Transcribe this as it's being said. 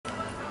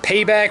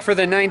Payback for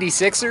the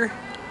 96er.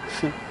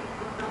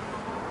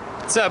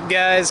 What's up,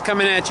 guys?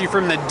 Coming at you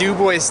from the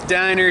Dubois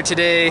Diner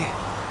today.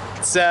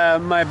 It's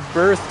my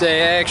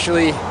birthday,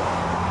 actually,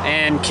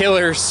 and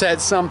Killer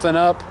set something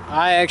up.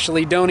 I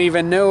actually don't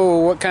even know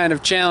what kind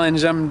of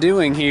challenge I'm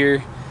doing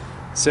here,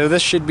 so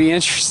this should be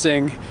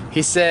interesting.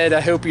 He said,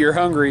 I hope you're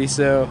hungry,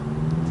 so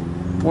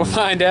we'll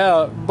find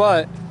out,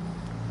 but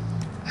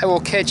I will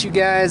catch you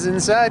guys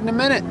inside in a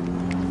minute.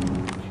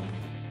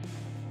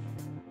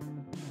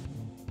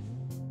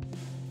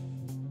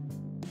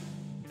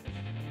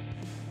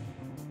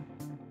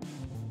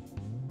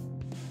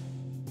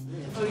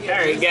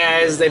 Alright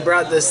guys, they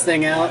brought this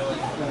thing out.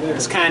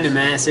 It's kind of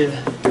massive.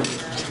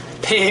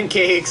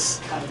 Pancakes,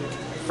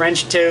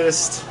 French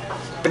toast,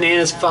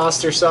 bananas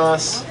Foster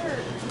sauce.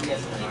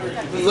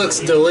 It looks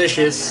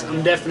delicious.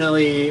 I'm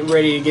definitely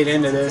ready to get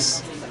into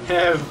this.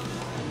 Have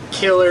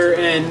Killer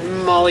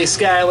and Molly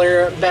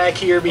Schuyler back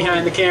here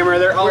behind the camera.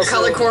 We're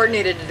color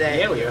coordinated today.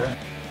 Yeah, we are.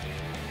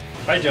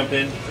 I jump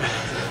in.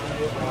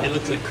 It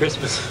looks like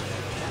Christmas.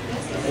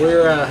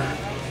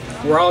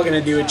 We're all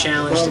gonna do a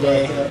challenge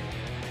today.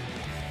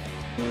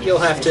 You'll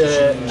have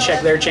to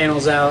check their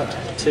channels out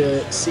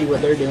to see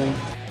what they're doing.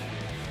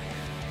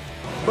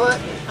 But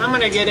I'm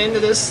gonna get into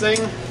this thing.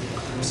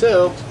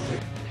 So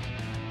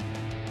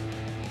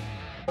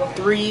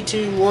 3,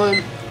 2,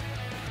 1.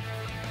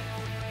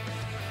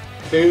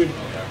 Food.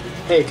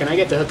 Hey, can I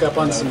get to hook up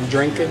on some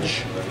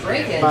drinkage?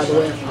 Drinkage? By the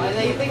way. I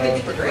think they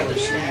give for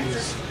drinkage.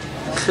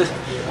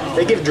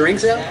 They give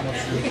drinks out?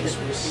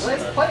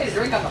 Let's put a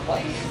drink on the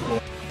plate.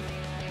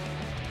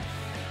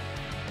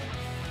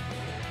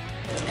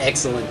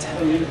 Excellent.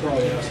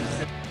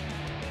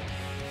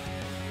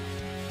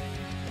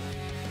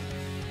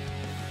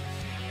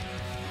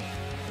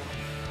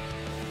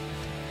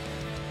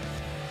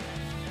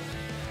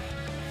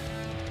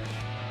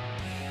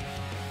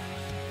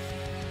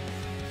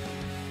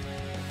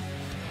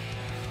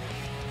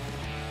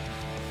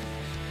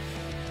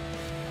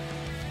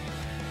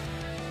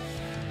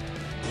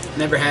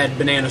 Never had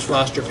bananas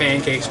Foster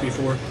pancakes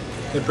before.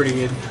 They're pretty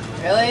good.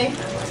 Really?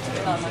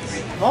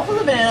 Most of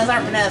the bananas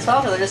aren't bananas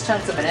salsa, they're just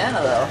chunks of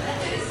banana though.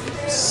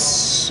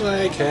 It's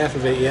like half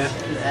of it, yeah.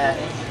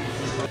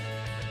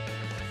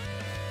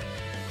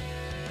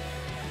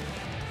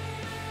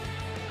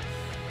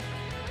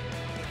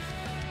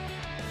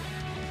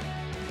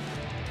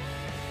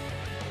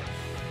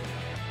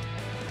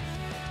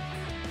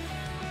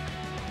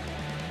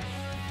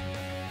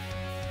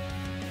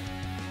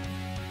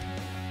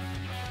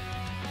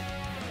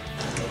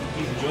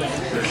 He's enjoying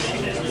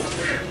it.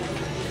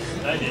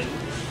 I did.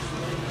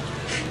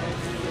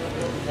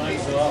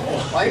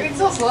 Why are you being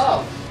so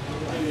slow?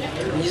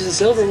 I'm using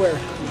silverware.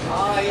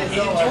 Oh, He's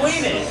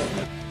enjoying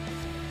it.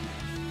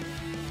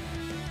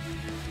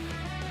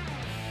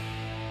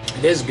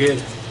 It is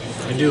good.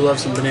 I do love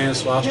some banana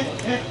sauce.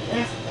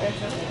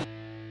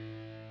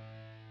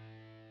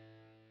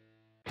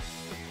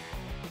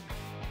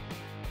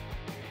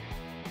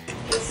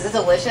 Is it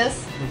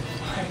delicious?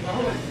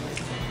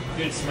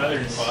 Good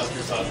smothered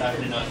Foster sauce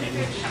after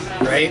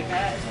nothing. Right?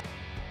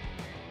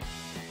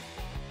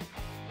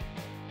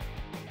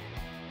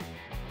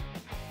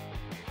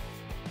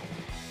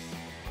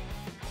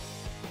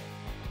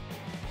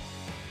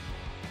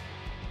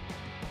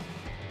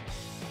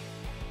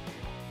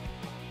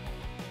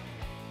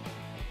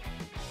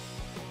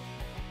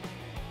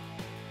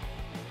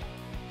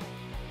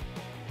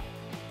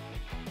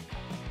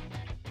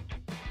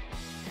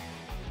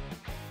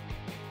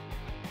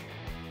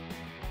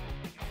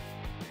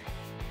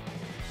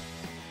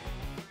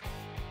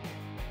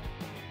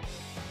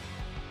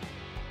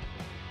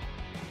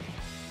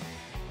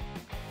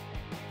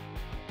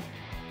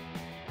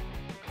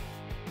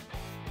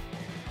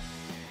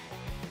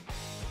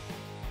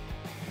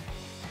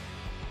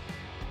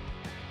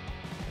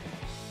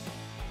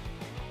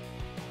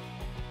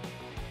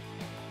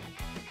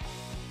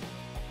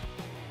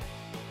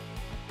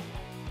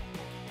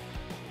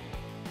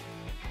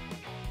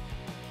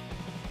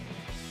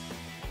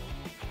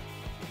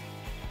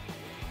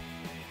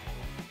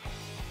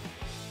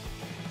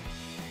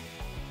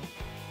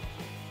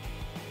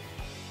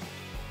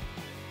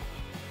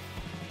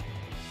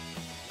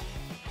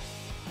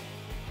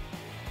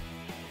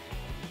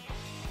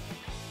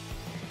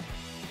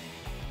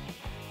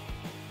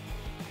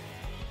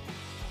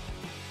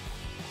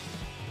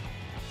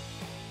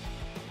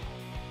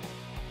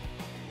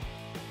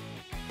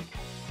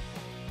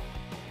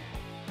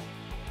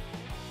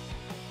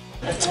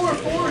 At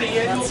 440,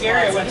 I told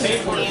Gary I wouldn't pay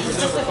for it. It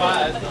was over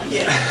 5.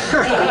 Yeah.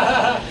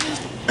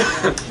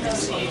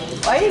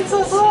 Why are you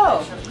so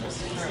slow?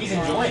 He's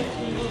enjoying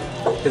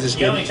it. Because it's He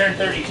good. only turned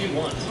 32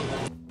 once.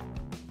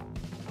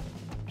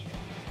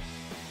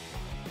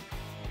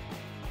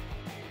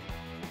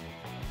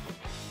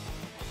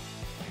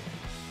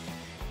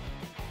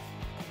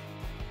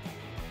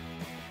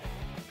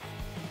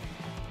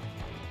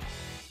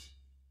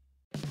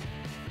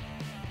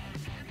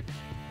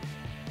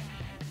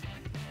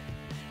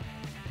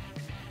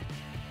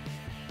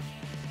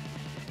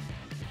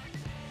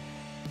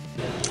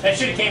 That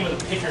should have came with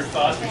a pitcher of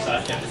Foster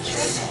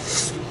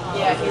sauce.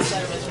 Yeah, he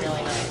said it was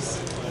really nice.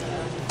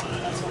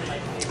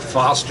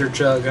 Foster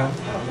chug, huh?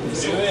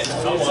 Do it.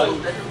 Oh,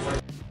 what?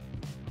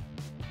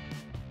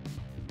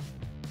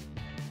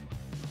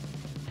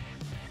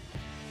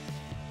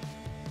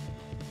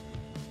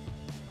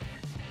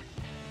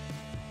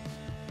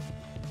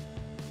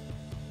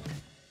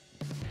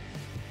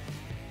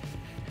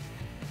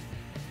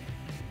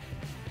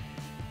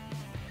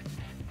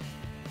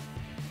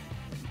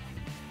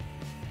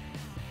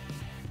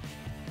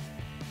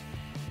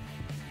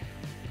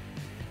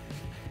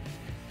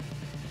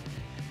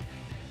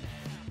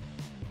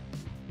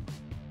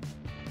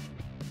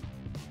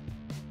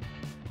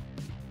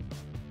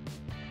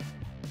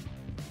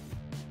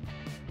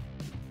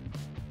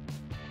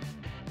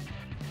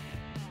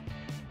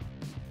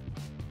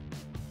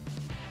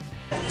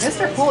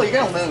 Mr. Poole, you're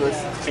gonna lose.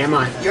 Am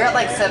I? You're at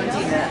like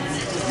 17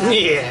 minutes.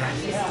 Yeah.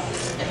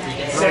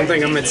 I don't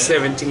think I'm at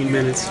 17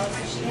 minutes.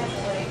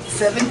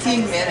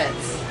 17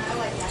 minutes.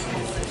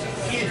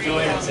 He's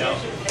enjoying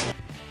himself.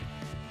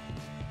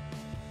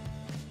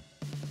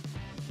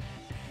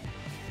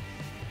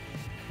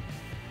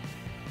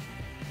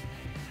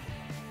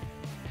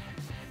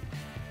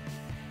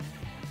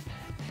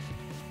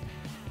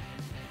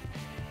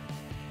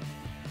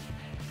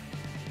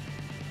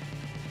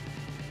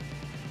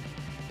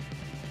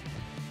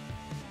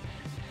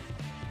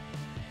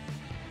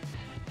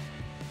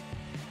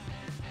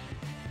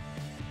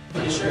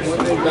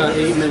 About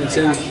 8 minutes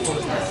in.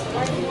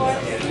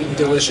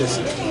 Delicious.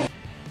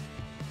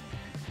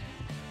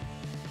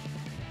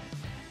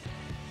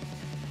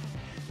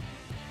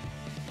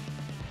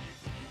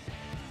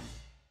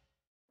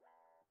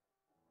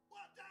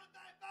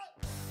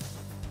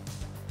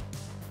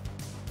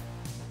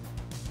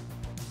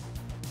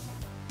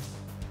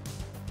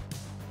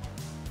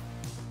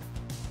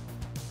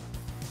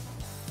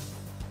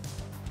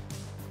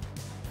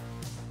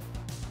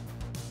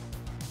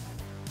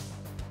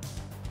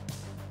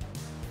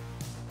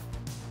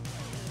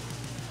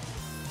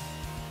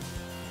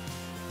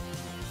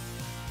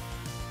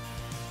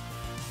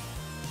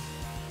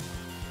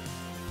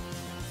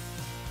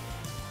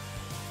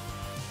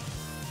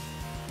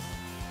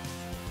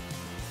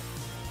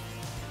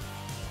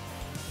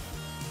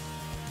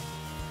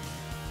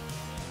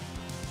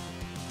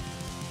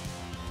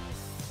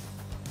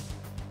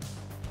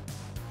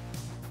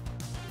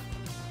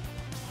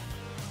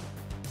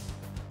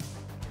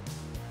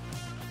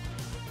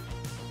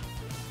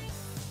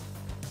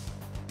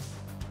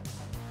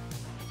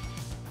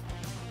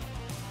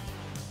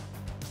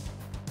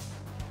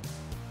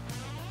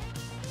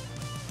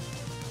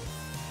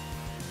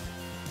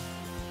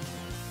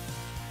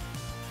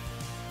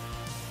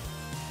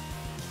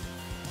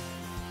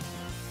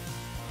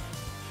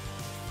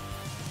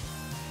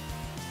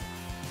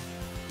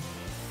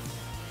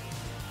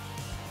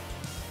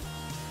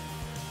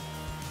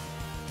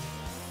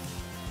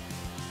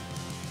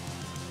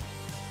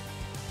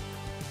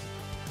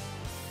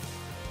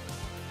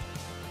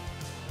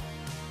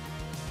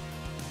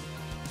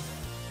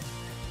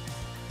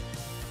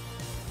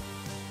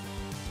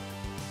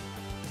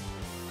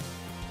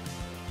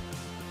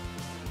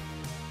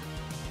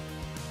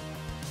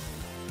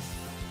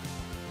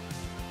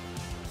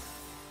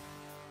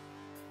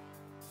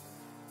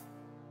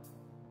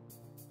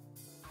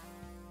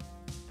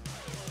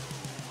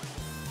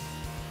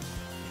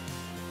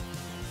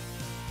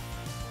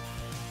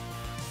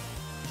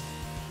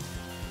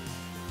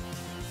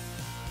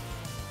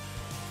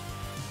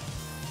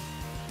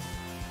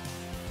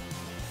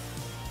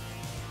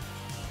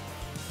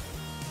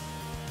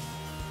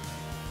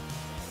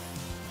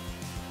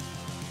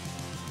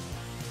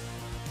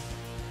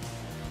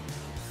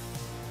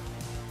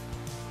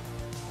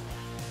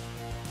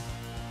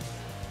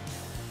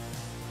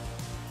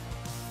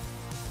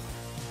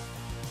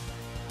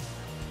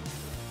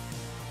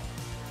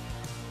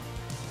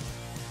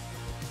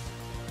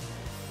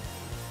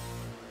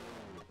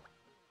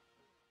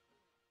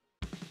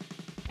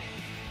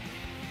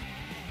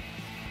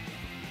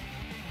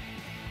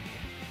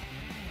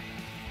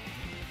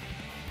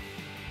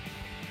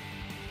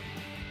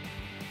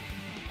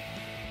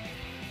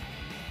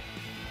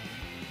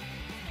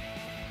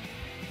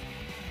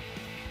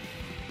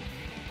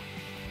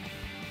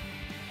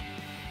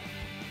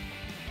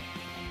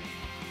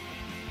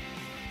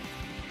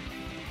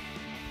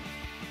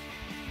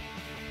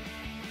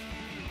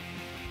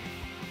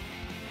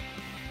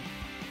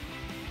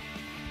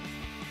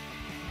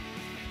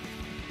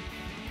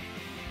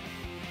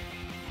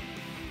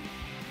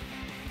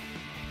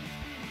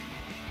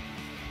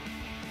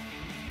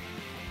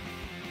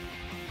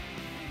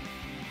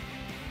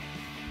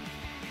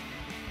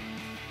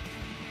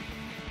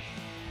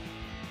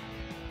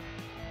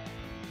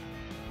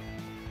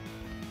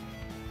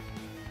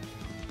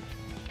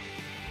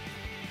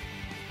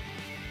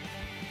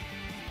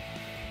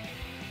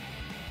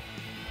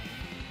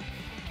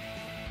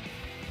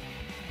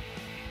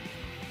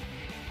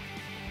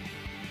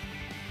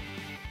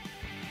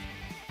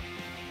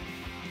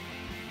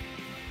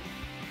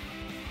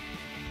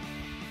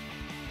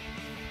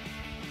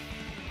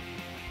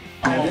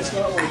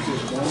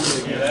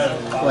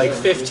 like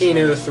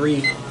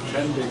 15:03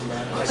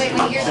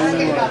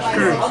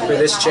 for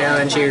this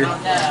challenge here.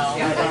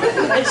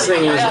 This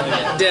thing is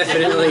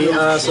definitely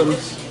awesome.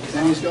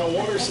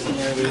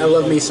 I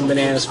love me some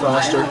bananas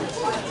Foster.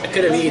 I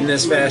could have eaten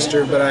this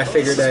faster, but I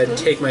figured I'd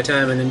take my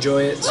time and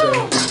enjoy it. So.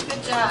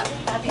 Good job.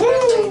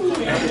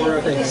 Happy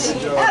birthday.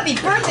 Happy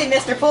birthday,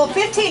 Mr. Full.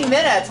 15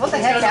 minutes. What the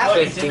heck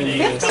happened? 15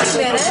 minutes.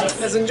 15 minutes?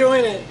 I was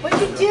enjoying it. What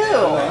did you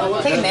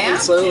do? Take a nap?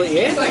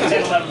 Slowly, yeah.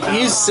 I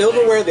used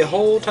silverware the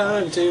whole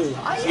time too.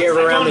 If you're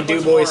ever around the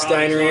Dubois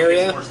Diner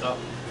area,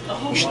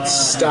 you should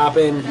stop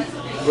in,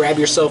 grab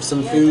yourself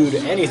some food.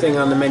 Anything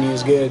on the menu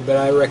is good, but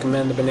I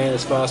recommend the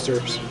Bananas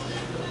Foster's.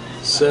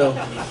 So,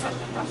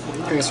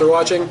 thanks for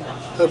watching.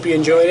 Hope you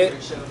enjoyed it.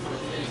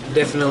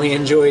 Definitely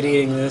enjoyed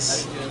eating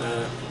this.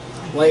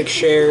 Like,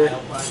 share,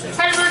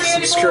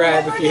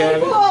 subscribe if you haven't.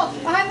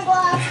 Behind the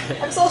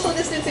glass. I'm social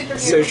distancing from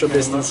you. Social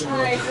distance.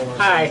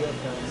 Hi.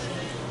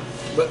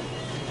 But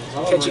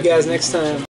catch you guys next time.